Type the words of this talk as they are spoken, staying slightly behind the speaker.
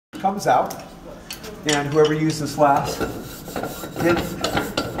comes out, and whoever used this last didn't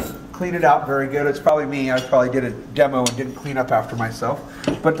clean it out very good. It's probably me. I probably did a demo and didn't clean up after myself.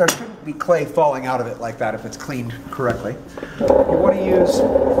 But there shouldn't be clay falling out of it like that if it's cleaned correctly. You want to use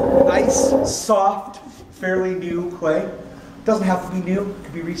nice, soft, fairly new clay. It doesn't have to be new. It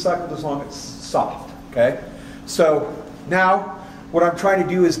can be recycled as long as it's soft. Okay? So now what I'm trying to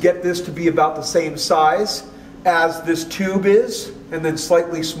do is get this to be about the same size as this tube is, and then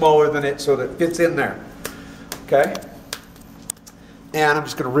slightly smaller than it so that it fits in there. Okay? And I'm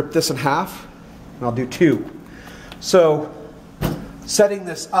just going to rip this in half, and I'll do two. So, setting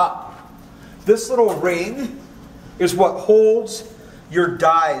this up, this little ring is what holds your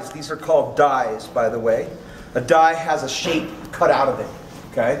dies. These are called dies, by the way. A die has a shape cut out of it.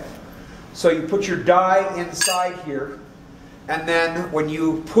 Okay? So you put your die inside here, and then when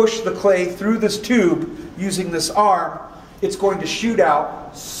you push the clay through this tube using this arm, it's going to shoot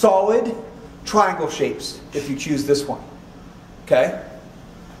out solid triangle shapes if you choose this one. Okay?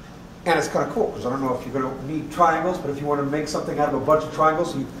 And it's kind of cool because I don't know if you're going to need triangles, but if you want to make something out of a bunch of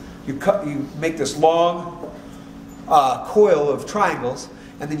triangles, you make this long coil of triangles,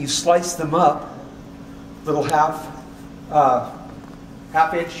 and then you slice them up, little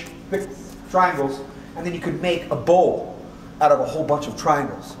half-inch thick triangles, and then you could make a bowl out of a whole bunch of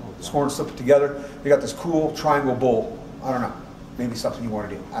triangles. Score and slip it together. You got this cool triangle bowl. I don't know. Maybe something you want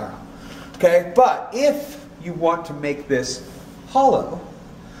to do. I don't know. Okay, but if you want to make this hollow,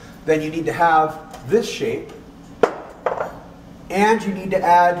 then you need to have this shape, and you need to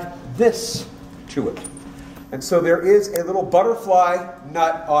add this to it. And so there is a little butterfly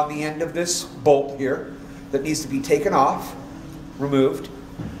nut on the end of this bolt here that needs to be taken off, removed.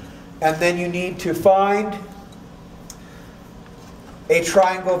 And then you need to find a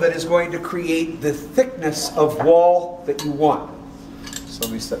triangle that is going to create the thickness of wall that you want. So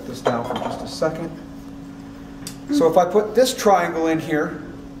let me set this down for just a second. So if I put this triangle in here,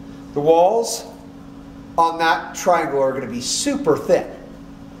 the walls on that triangle are going to be super thin.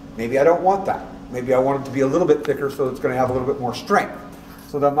 Maybe I don't want that. Maybe I want it to be a little bit thicker so it's going to have a little bit more strength.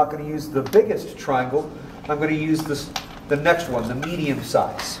 So that I'm not going to use the biggest triangle. I'm going to use the next one, the medium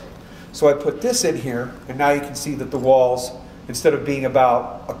size. So I put this in here, and now you can see that the walls, instead of being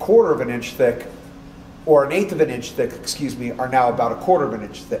about 1/4 of an inch thick, or 1/8 of an inch thick, excuse me, are now about 1/4 of an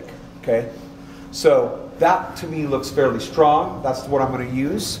inch thick. Okay? So that to me looks fairly strong. That's what I'm going to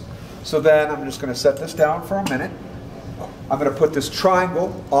use. So then I'm just going to set this down for a minute. I'm going to put this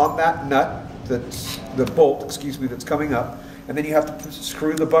triangle on that nut, that's the bolt, excuse me, that's coming up. And then you have to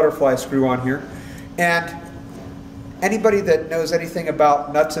screw the butterfly screw on here. And anybody that knows anything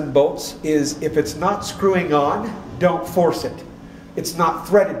about nuts and bolts is if it's not screwing on, don't force it. It's not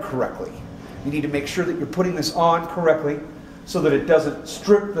threaded correctly. You need to make sure that you're putting this on correctly so that it doesn't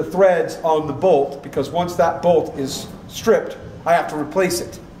strip the threads on the bolt, because once that bolt is stripped, I have to replace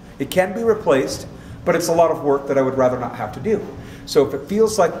it. It can be replaced, but it's a lot of work that I would rather not have to do. So if it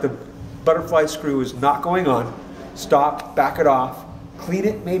feels like the butterfly screw is not going on, stop, back it off, clean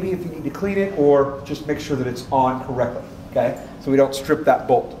it maybe if you need to clean it, or just make sure that it's on correctly, okay? So we don't strip that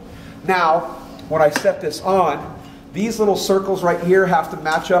bolt. Now, when I set this on, these little circles right here have to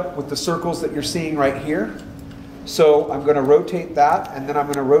match up with the circles that you're seeing right here. So I'm going to rotate that, and then I'm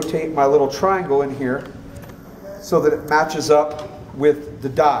going to rotate my little triangle in here so that it matches up with the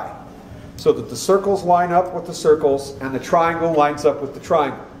die. So that the circles line up with the circles, and the triangle lines up with the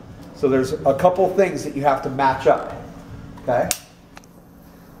triangle. So there's a couple things that you have to match up, okay?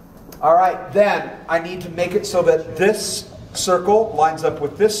 All right, then I need to make it so that this circle lines up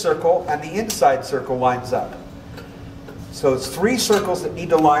with this circle, and the inside circle lines up. So it's 3 circles that need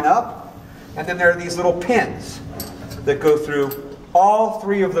to line up, and then there are these little pins that go through all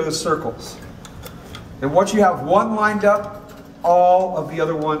 3 of those circles. And once you have one lined up, all of the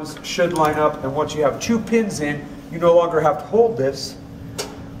other ones should line up, and once you have 2 pins in, you no longer have to hold this.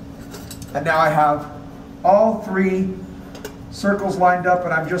 And now I have all 3 circles lined up,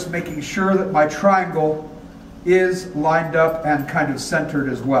 and I'm just making sure that my triangle is lined up and kind of centered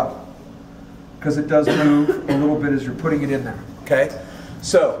as well, because it does move a little bit as you're putting it in there. Okay,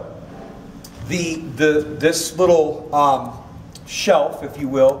 so this little shelf, if you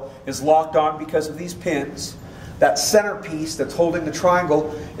will, is locked on because of these pins. That centerpiece that's holding the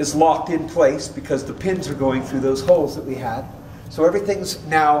triangle is locked in place because the pins are going through those holes that we had. So everything's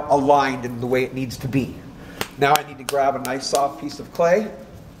now aligned in the way it needs to be. Now I need to grab a nice soft piece of clay,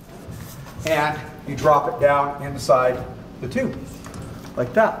 and you drop it down inside the tube,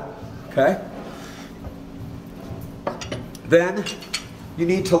 like that, okay? Then you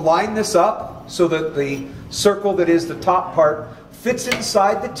need to line this up so that the circle that is the top part fits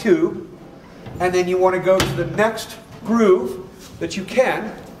inside the tube, and then you want to go to the next groove that you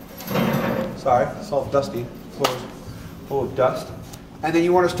can. Sorry, it's all dusty, floor's full of dust. And then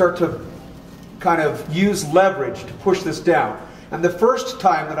you want to start to kind of use leverage to push this down. And the first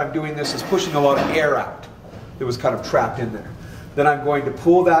time that I'm doing this is pushing a lot of air out. It was kind of trapped in there. Then I'm going to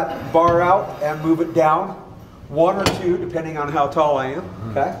pull that bar out and move it down, 1 or 2, depending on how tall I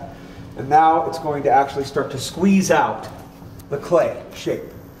am, okay? And now it's going to actually start to squeeze out the clay shape.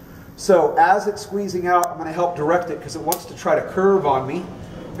 So as it's squeezing out, I'm going to help direct it because it wants to try to curve on me.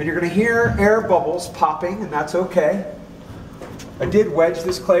 And you're going to hear air bubbles popping, and that's okay. I did wedge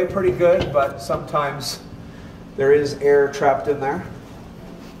this clay pretty good, but sometimes there is air trapped in there.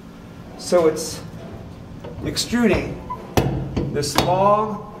 So it's extruding this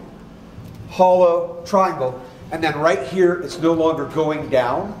long, hollow triangle, and then right here it's no longer going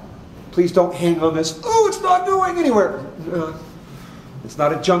down. Please don't hang on this. Oh, it's not going anywhere. It's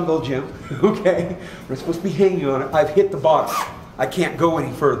not a jungle gym, okay? We're supposed to be hanging on it. I've hit the bottom. I can't go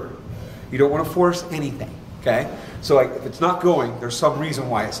any further. You don't want to force anything, okay? So if it's not going, there's some reason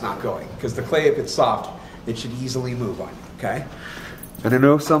why it's not going. Because the clay, if it's soft, it should easily move on you, okay? And I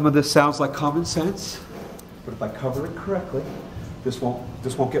know some of this sounds like common sense, but if I cover it correctly, this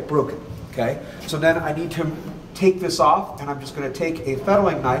won't get broken, okay? So then I need to take this off, and I'm just going to take a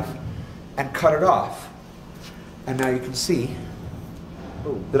fettling knife and cut it off. And now you can see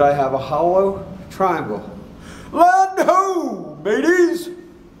that I have a hollow triangle. Land ho, mateys!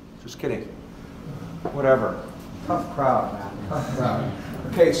 Just kidding. Whatever. Tough crowd, man. Tough crowd.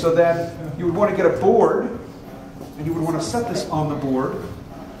 Okay, so then you would want to get a board, and you would want to set this on the board,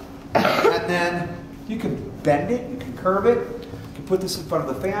 and then you can bend it, you can curve it, you can put this in front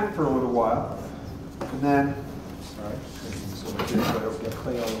of the fan for a little while, and then, sorry, so I don't get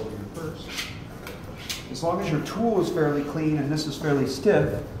clay all over your purse. As long as your tool is fairly clean and this is fairly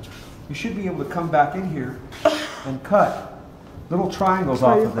stiff, you should be able to come back in here and cut little triangles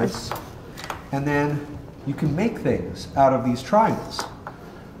off of this, and then you can make things out of these triangles.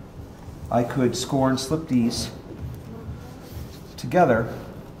 I could score and slip these together,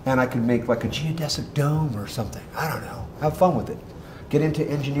 and I can make like a geodesic dome or something. I don't know. Have fun with it. Get into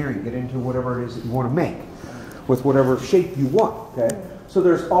engineering. Get into whatever it is that you want to make with whatever shape you want, okay? So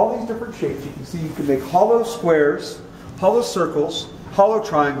there's all these different shapes. You can see you can make hollow squares, hollow circles, hollow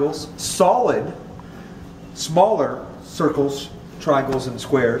triangles, solid, smaller circles, triangles, and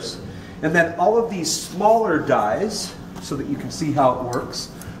squares. And then all of these smaller dies, so that you can see how it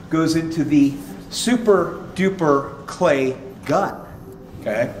works, goes into the super duper clay gun,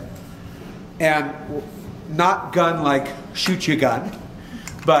 okay? And not gun like shoot you gun,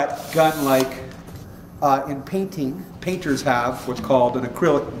 but gun like in painting, painters have what's called an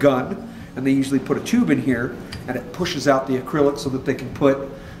acrylic gun, and they usually put a tube in here, and it pushes out the acrylic so that they can put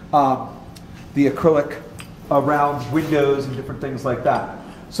the acrylic around windows and different things like that.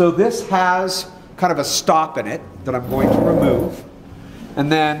 So this has kind of a stop in it that I'm going to remove,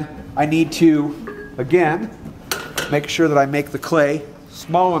 and then I need to, again, make sure that I make the clay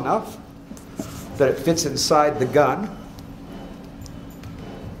small enough that it fits inside the gun.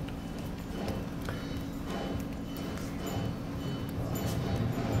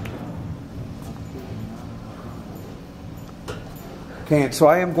 Okay, and so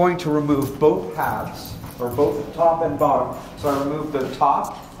I am going to remove both halves, or both the top and bottom. So I remove the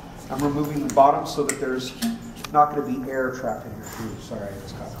top, I'm removing the bottom so that there's not going to be air trapped in here too. Sorry, I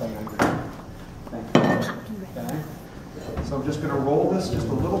just got clay on here. Thank you. Okay. So I'm just going to roll this just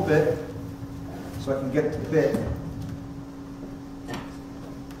a little bit so I can get it to fit.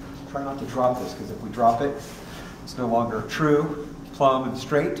 Try not to drop this, because if we drop it, it's no longer true, plumb, and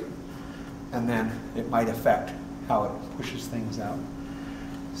straight, and then it might affect how it pushes things out.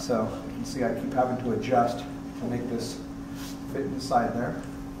 So you can see I keep having to adjust to make this fit inside there.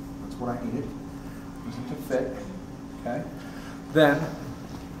 That's what I needed. Use it to fit. Okay. Then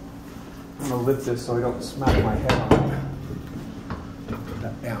I'm going to lift this so I don't smack my head on it. Put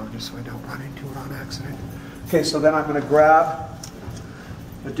that down just so I don't run into it on accident. Okay, so then I'm going to grab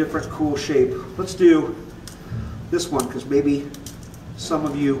a different cool shape. Let's do this one, because maybe some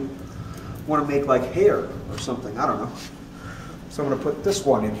of you want to make like hair or something. I don't know. So I'm going to put this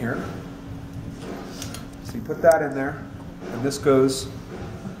one in here. So you put that in there, and this goes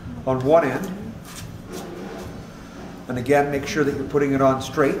on one end. And again, make sure that you're putting it on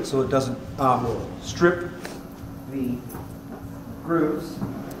straight so it doesn't strip the grooves.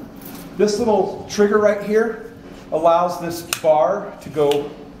 This little trigger right here allows this bar to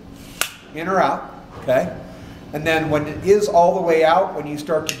go in or out, okay? And then when it is all the way out, when you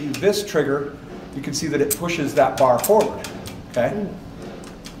start to do this trigger, you can see that it pushes that bar forward, okay?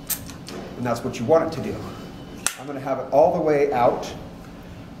 And that's what you want it to do. I'm going to have it all the way out.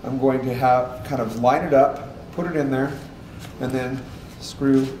 I'm going to have kind of line it up, put it in there, and then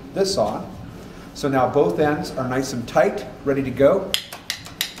screw this on. So now both ends are nice and tight, ready to go.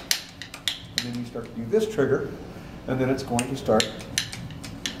 And then you start to do this trigger, and then it's going to start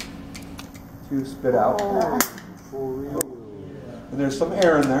to spit out. And there's some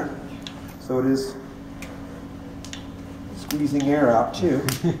air in there, so it is squeezing air out too.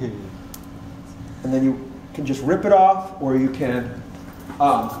 And then you can just rip it off, or you can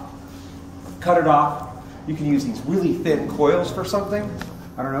cut it off. You can use these really thin coils for something.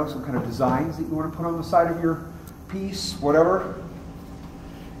 I don't know, some kind of designs that you want to put on the side of your piece, whatever.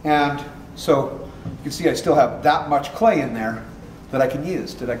 And so you can see I still have that much clay in there that I can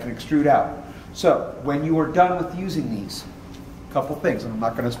use, that I can extrude out. So when you are done with using these, a couple things, and I'm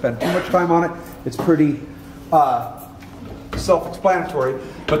not going to spend too much time on it. It's pretty self-explanatory,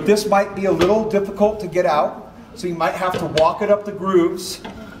 but this might be a little difficult to get out, so you might have to walk it up the grooves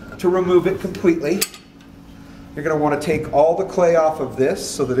to remove it completely. You're going to want to take all the clay off of this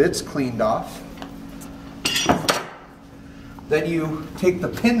so that it's cleaned off. Then you take the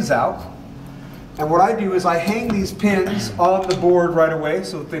pins out, and what I do is I hang these pins on the board right away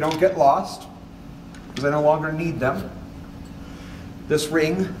so that they don't get lost, because I no longer need them. This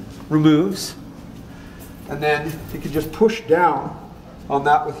ring removes, and then you can just push down on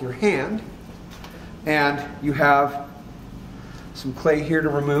that with your hand, and you have some clay here to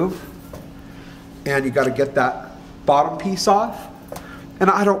remove, and you got to get that bottom piece off. And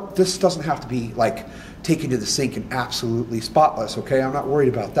this doesn't have to be like taken to the sink and absolutely spotless, okay? I'm not worried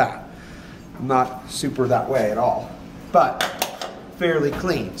about that. I'm not super that way at all, but fairly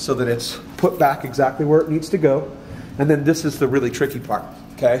clean so that it's put back exactly where it needs to go. And then this is the really tricky part,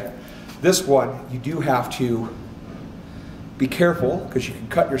 okay? This one, you do have to be careful because you can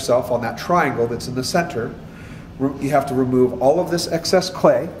cut yourself on that triangle that's in the center. You have to remove all of this excess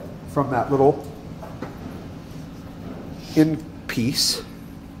clay from that little in piece.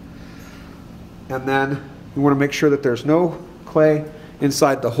 And then you want to make sure that there's no clay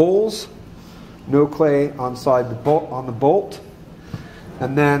inside the holes, no clay on the bolt.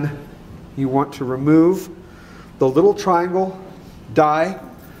 And then you want to remove the little triangle die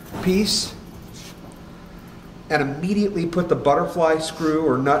piece and immediately put the butterfly screw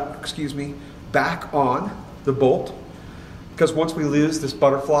or nut, excuse me, back on the bolt, because once we lose this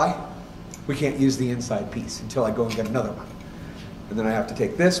butterfly, we can't use the inside piece until I go and get another one. And then I have to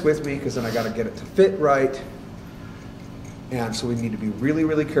take this with me because then I got to get it to fit right. And so we need to be really,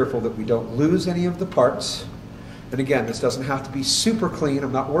 really careful that we don't lose any of the parts. And again, this doesn't have to be super clean.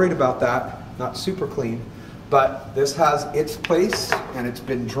 I'm not worried about that, not super clean. But this has its place, and it's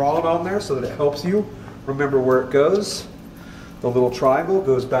been drawn on there so that it helps you remember where it goes. The little triangle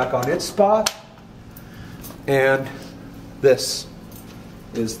goes back on its spot. And this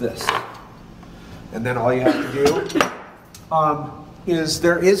is this. And then all you have to do is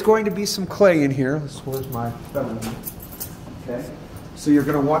there is going to be some clay in here. Where's my fettling knife? Okay. So you're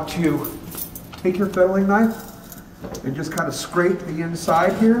going to want to take your fettling knife and just kind of scrape the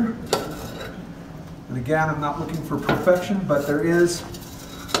inside here. And again, I'm not looking for perfection, but there is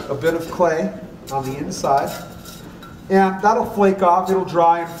a bit of clay on the inside. And that'll flake off. It'll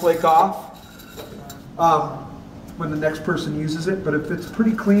dry and flake off when the next person uses it. But if it's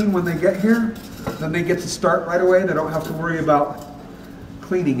pretty clean when they get here, then they get to start right away. They don't have to worry about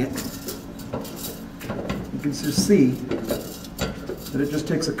cleaning it. You can just see that it just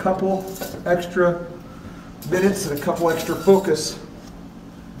takes a couple extra minutes and a couple extra focus.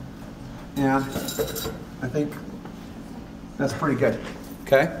 And I think that's pretty good.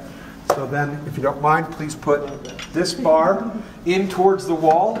 Okay? So then, if you don't mind, please put this bar in towards the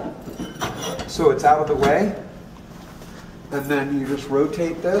wall so it's out of the way. And then you just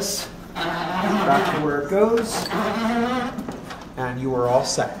rotate this back to where it goes. And you are all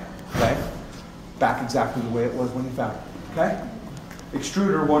set. Okay? Back exactly the way it was when you found it. Okay?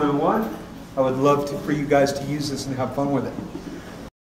 Extruder 101. I would love for you guys to use this and have fun with it.